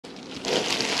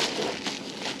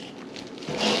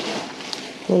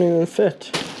Won't even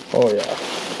fit. Oh yeah.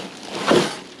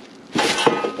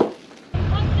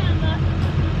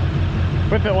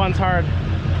 Whip it once hard.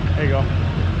 There you go.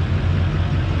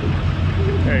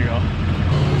 There you go.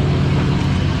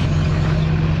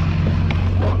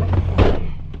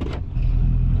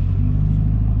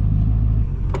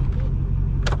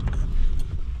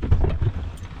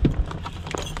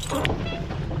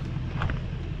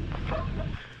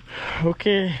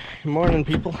 Okay, good morning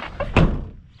people.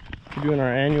 We're doing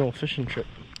our annual fishing trip.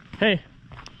 Hey,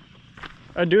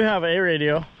 I do have a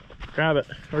radio. Grab it.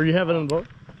 Or you have it on the boat?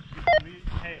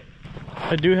 Hey.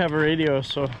 I do have a radio,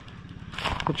 so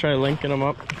we'll try linking them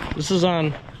up. This is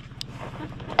on.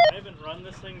 I haven't run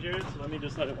this thing, Jared, so let me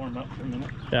just let it warm up for a minute.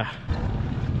 Yeah.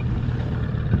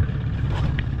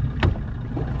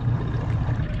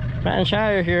 Matt and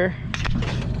Shye are here.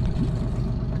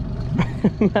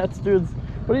 Matt's dudes.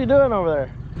 What are you doing over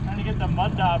there? Trying to get the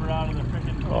mud dauber out of the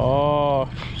frickin' fish. Oh,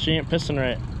 she ain't pissing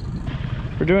right.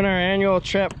 We're doing our annual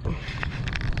trip.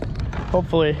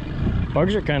 Hopefully.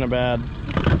 Bugs are kind of bad.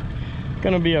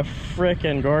 Gonna be a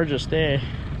frickin' gorgeous day.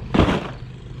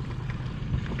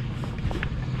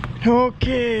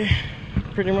 Okay,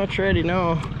 pretty much ready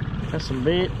now. Got some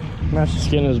bait. Matt's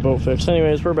just getting his boat fixed.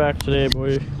 Anyways, we're back today,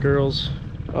 boy, girls.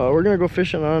 We're gonna go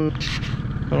fishing on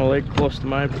a lake close to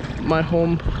my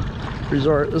home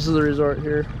resort. This is the resort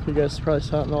here. You guys probably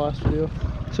saw it in the last video.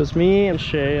 So it's me and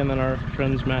Shea, and then our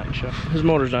friends Matt and Shye. His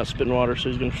motor's not spitting water, so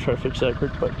he's gonna try to fix that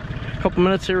quick. But a couple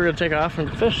minutes here, we're gonna take off and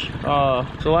fish. So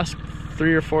the last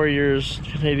 3 or 4 years,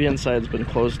 Canadian side's been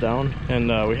closed down, and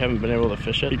we haven't been able to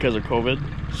fish it because of COVID.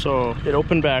 So it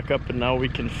opened back up, and now we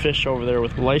can fish over there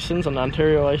with license, an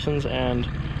Ontario license, and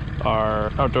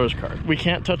our outdoors card. We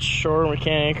can't touch shore, we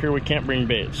can't anchor, we can't bring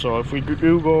bait. So if we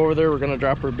do go over there, we're gonna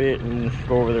drop our bait and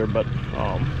go over there. But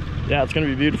yeah, it's gonna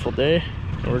be a beautiful day.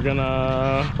 We're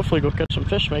gonna hopefully go catch some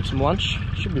fish, make some lunch.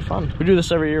 Should be fun. We do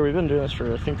this every year. We've been doing this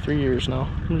for I think 3 years now.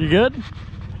 You good?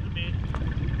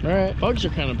 All right. Bugs are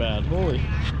kind of bad. Holy.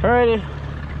 Alrighty.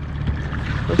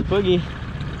 Let's boogie.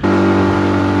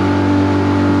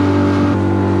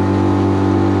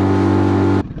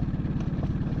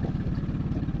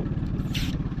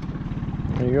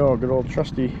 There you go, good old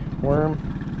trusty worm,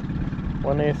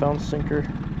 1/8 ounce sinker.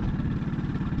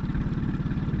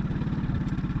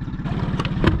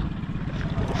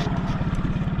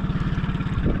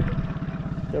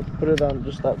 Yep, put it on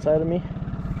just that side of me.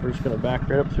 We're just gonna back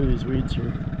right up through these weeds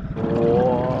here.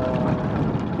 Whoa.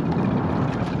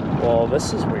 Well,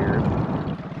 this is weird.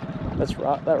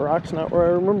 That rock's not where I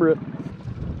remember it.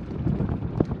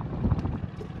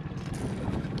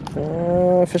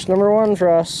 Fish number 1 for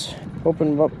us.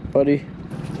 Open up, buddy.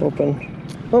 Open.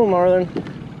 Little northern.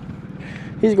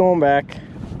 He's going back.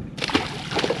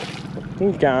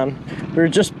 He's gone. We were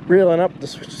just reeling up to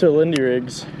switch to Lindy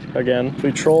rigs again.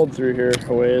 We trolled through here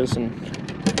a ways and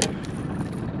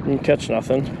didn't catch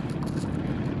nothing.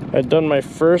 I'd done my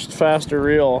first faster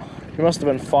reel. He must have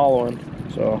been following.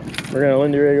 So we're gonna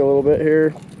Lindy rig a little bit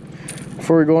here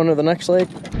before we go into the next lake.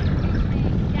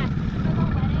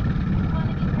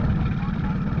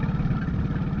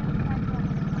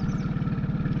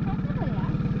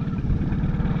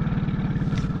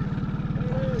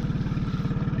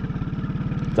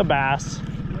 It's a bass.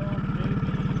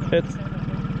 I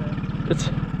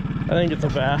think it's a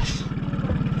bass.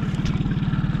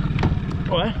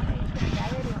 What?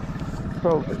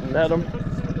 Probably net him.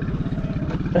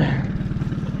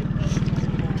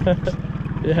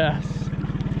 Yes.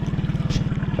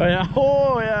 Oh yeah.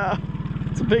 Oh yeah.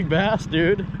 It's a big bass,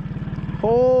 dude.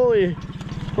 Holy.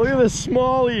 Look at this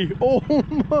smallie. Oh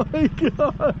my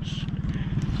gosh.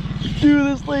 Dude,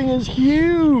 this thing is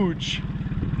huge.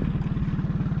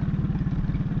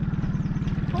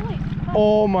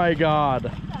 Oh my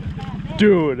god.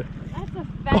 Dude. That's a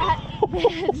fat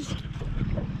fish.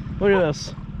 Look at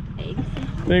this.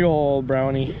 Big old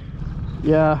brownie.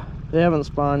 Yeah, they haven't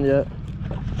spawned yet.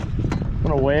 I'm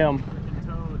gonna weigh them.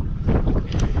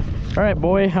 All right,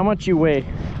 boy, how much you weigh?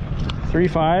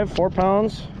 3.5, 4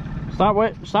 pounds?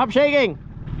 Stop shaking.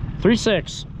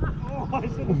 3.6. Oh, I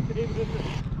should have saved it.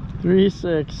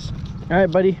 3.6. All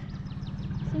right, buddy.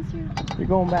 You're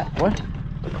going back. What?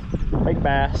 Big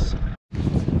bass.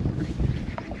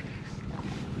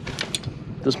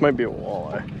 This might be a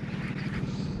walleye.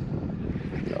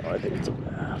 No, I think it's a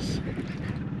bass.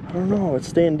 I don't know, it's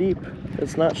staying deep.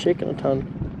 It's not shaking a ton.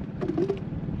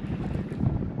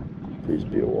 Please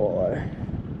be a walleye.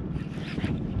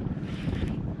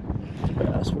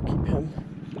 Bass, we'll keep him.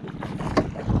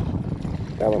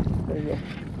 Got him. There you go.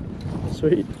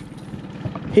 Sweet.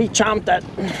 He chomped it.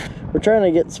 We're trying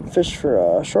to get some fish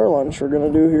for shore lunch we're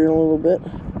gonna do here in a little bit.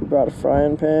 We brought a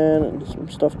frying pan and some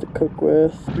stuff to cook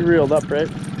with. You reeled up, right?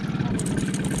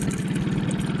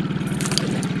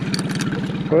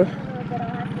 What?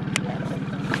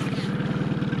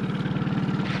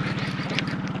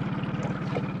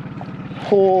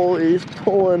 Holy, he's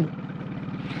pulling.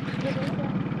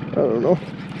 I don't know.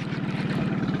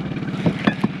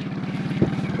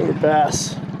 What a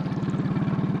bass.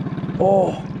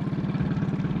 Oh.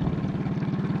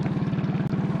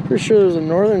 Pretty sure there's a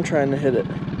northern trying to hit it.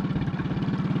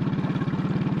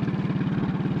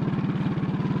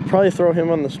 Probably throw him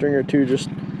on the stringer too, just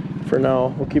for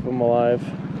now. We'll keep him alive.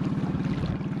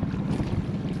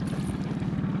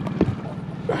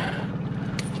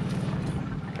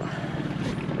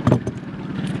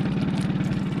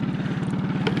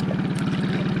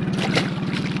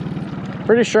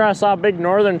 Pretty sure I saw a big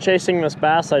northern chasing this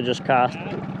bass I just caught.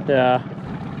 Yeah,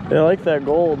 they like that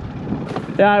gold.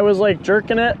 Yeah, I was like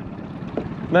jerking it,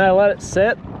 then I let it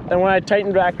sit, and when I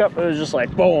tightened back up, it was just like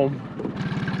boom.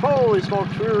 Holy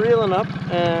smokes, we were reeling up,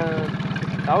 and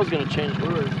I was gonna change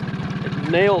lures. It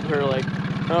nailed her like,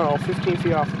 I don't know, 15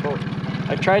 feet off the boat.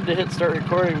 I tried to hit start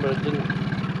recording, but it didn't.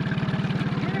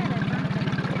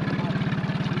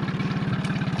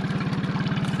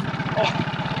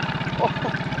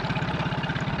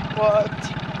 What?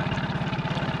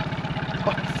 I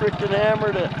freaking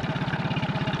hammered it.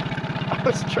 I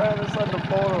was trying to send a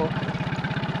photo.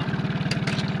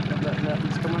 And that net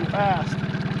is coming fast.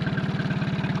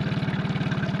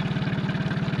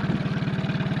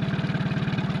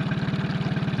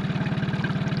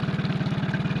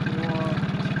 What?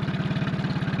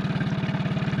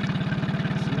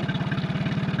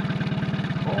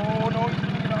 Oh no, he's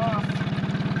gonna get off.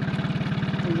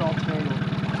 He's all tangled.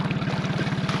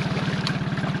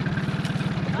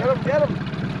 Get him!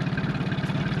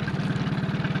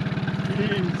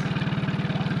 Jeez.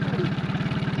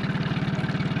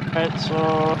 Alright, so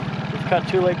we've caught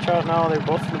 2 lake trout now. They're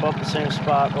both in about the same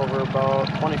spot over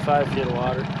about 25 feet of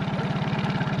water.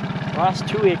 The last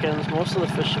 2 weekends, most of the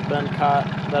fish have been caught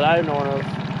that I've known of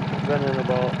have been in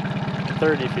about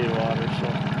 30 feet of water. So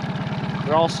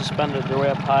they're all suspended, they're way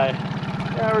up high.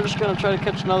 Yeah, we're just gonna try to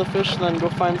catch another fish and then go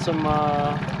find some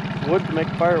wood to make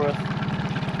a fire with.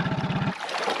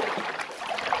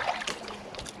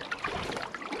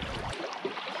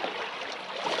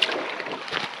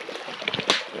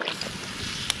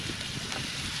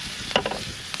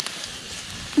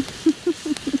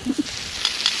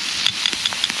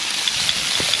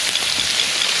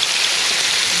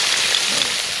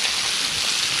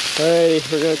 Alrighty,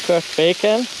 we're gonna cook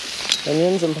bacon,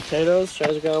 onions, and potatoes.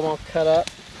 Shye's got them all cut up.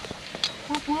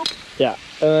 Yeah,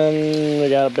 and then we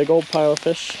got a big old pile of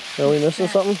fish. Are we missing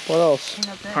something? What else?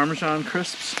 Parmesan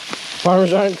crisps.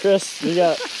 Parmesan crisps. We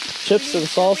got chips and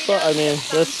salsa. I mean,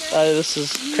 this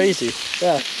is crazy.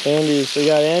 Yeah, Andy's. We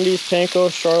got Andy's,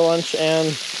 Panko, shore lunch,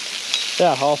 and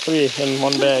yeah, all 3 in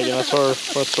one bag, and that's what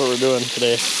we're doing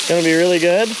today. It's gonna be really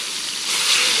good.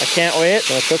 I can't wait. I'm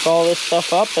gonna cook all this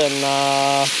stuff up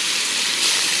and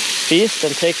feast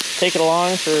and take it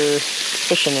along for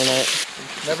fishing tonight.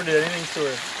 Never did anything to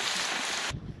her.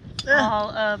 All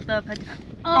of the potatoes.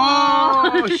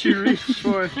 Oh, she reached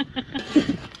for it.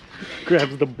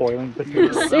 Grabs the boiling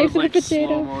potatoes. That was like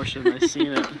slow motion. I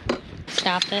seen it.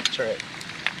 Stop it. That's right.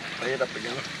 Lay it up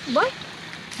again. What?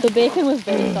 The bacon was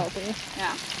very salty.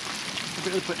 Yeah. I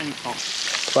barely put any salt.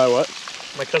 By what?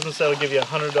 My cousin said I'll give you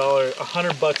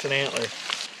 $100 an antler.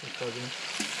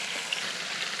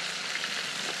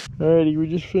 Alrighty, we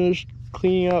just finished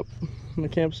cleaning up the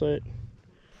campsite.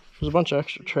 There's a bunch of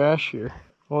extra trash here.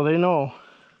 Well, they know.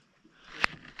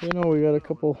 They know we got a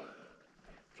couple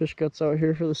fish guts out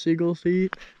here for the seagulls to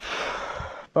eat.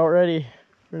 About ready.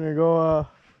 We're gonna go,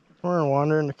 we're gonna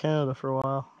wander into Canada for a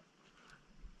while.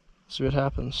 See what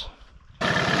happens.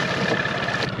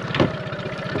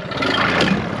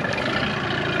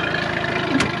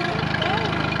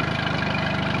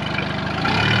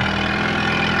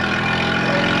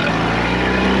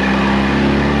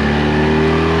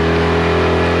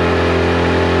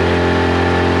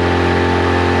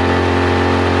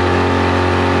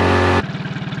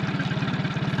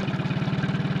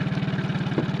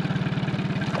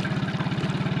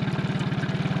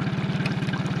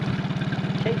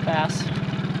 Bass.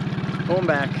 Going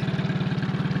back.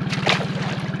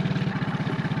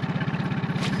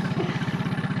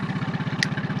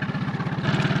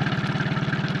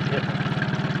 Yep.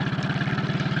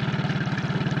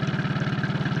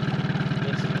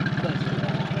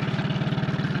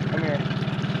 Come here.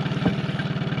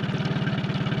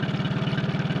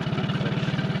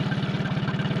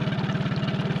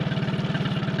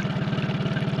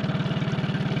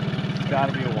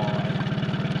 gotta be a walleye.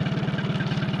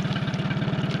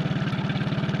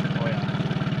 Oh yeah.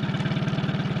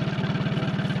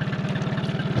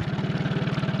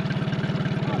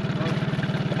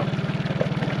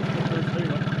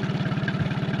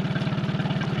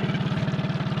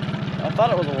 I thought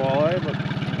it was a walleye, but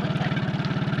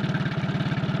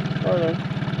oh then.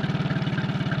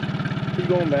 He's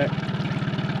going back.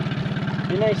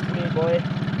 Be nice to me, boy.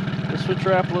 The switch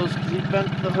Rappalos, because he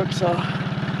bent the hooks off.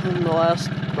 And the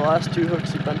last two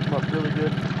hooks, he bent them up really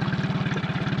good.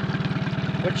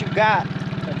 What you got?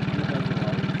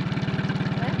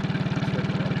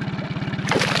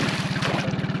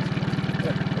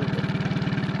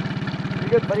 You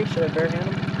good, buddy? Should I barehand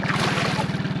him?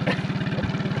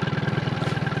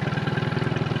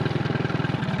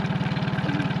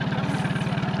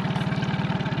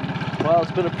 Well,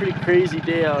 it's been a pretty crazy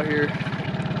day out here.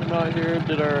 I'm out here and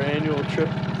did our annual trip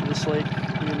to this lake.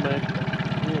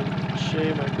 Me and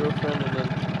Shea, my girlfriend, and then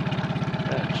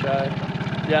Shye.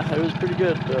 Yeah, it was pretty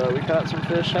good. We caught some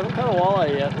fish. Haven't caught a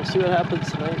walleye yet. We'll see what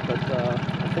happens tonight, but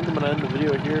I think I'm gonna end the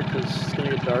video here because it's gonna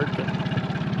get dark. And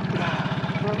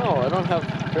I don't know. I don't have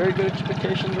very good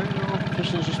expectations right now.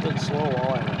 Fishing's just been slow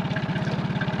walleye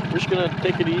now. We're just gonna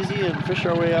take it easy and fish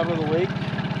our way out of the lake,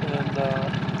 and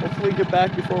hopefully get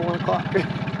back before 1 o'clock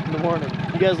in the morning.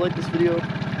 If you guys like this video,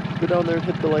 go down there and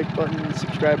hit the like button and the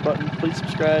subscribe button. Please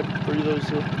subscribe.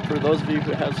 For those of you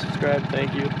who have subscribed,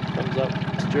 thank you. Thumbs up.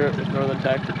 It's Jarrett with Northern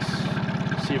Tactics.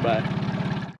 See you, bye.